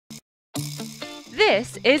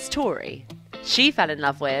This is Tori. She fell in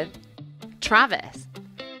love with Travis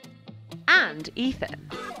and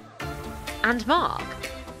Ethan and Mark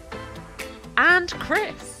and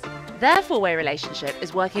Chris. Their four-way relationship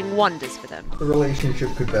is working wonders for them. The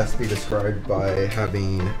relationship could best be described by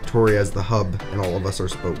having Tori as the hub and all of us are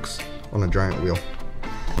spokes on a giant wheel.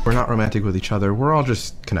 We're not romantic with each other, we're all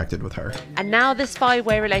just connected with her. And now this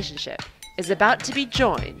five-way relationship is about to be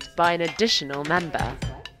joined by an additional member.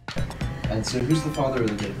 And so who's the father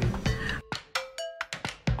of the baby?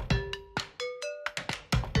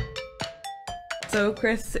 So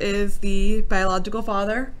Chris is the biological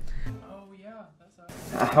father.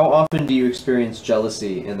 How often do you experience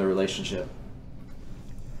jealousy in the relationship?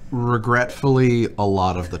 Regretfully, a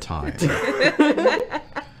lot of the time.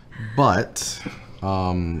 But,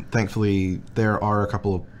 thankfully, there are a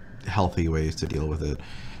couple of healthy ways to deal with it.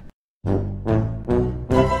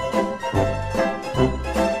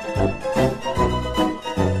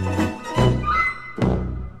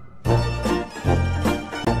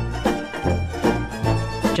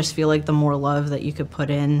 Just feel like the more love that you could put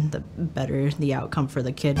in, the better the outcome for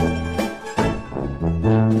the kid.